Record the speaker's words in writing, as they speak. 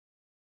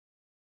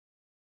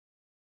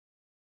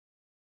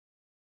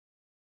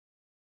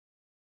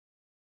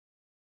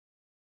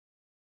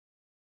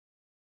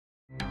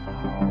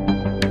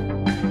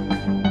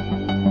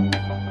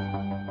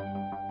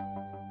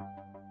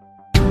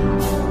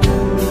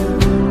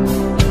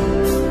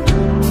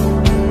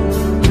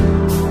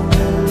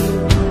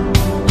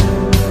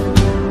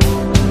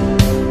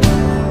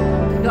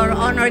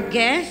our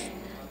guests,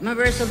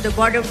 members of the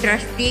Board of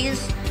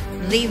Trustees,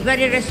 the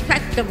very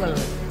respectable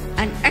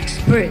and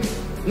expert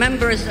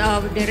members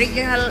of the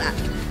Regional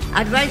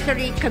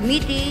Advisory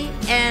Committee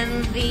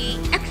and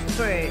the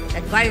expert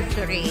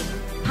advisory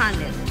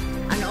panel,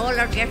 and all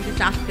our guests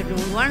this afternoon.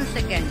 Once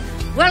again,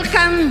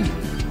 welcome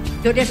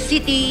to the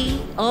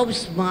City of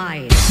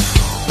Smiles.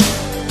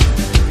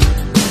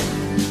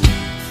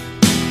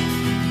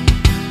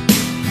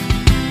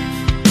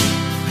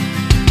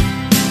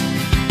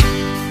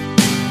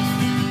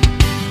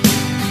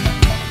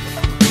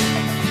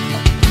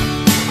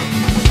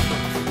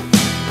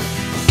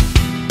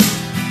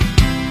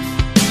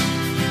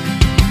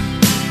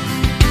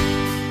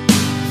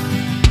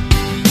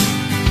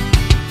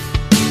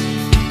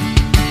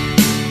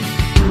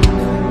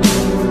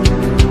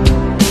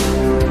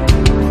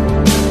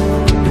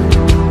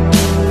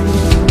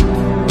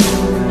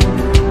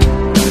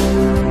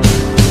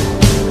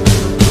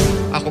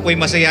 Ako'y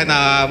masaya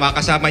na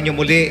makasama niyo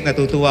muli,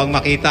 natutuwang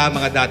makita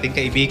mga dating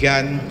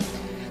kaibigan.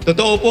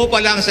 Totoo po pa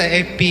lang sa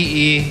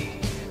FPE,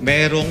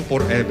 merong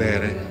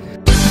forever.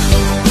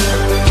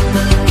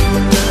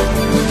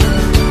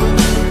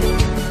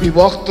 We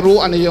walk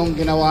through ano yung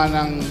ginawa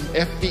ng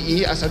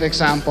FPE as an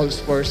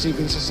examples for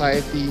civil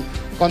society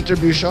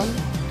contribution.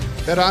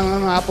 Pero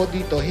ano nga po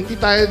dito, hindi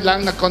tayo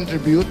lang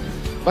nag-contribute,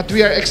 but we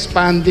are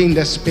expanding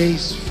the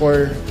space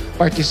for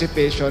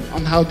participation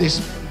on how this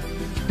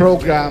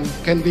program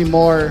can be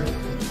more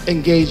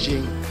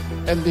engaging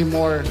and be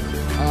more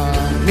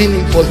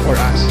meaningful for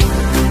us.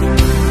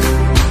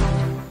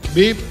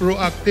 Be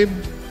proactive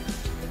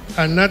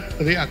and not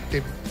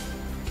reactive.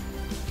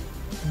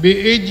 Be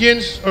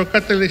agents or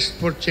catalysts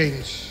for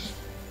change.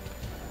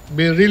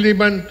 Be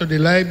relevant to the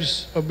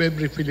lives of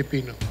every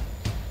Filipino.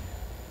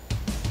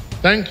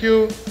 Thank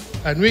you,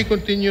 and we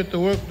continue to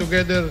work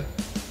together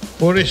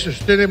for a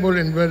sustainable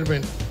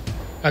environment.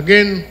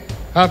 Again,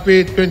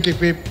 happy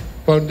 25th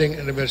founding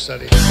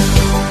anniversary.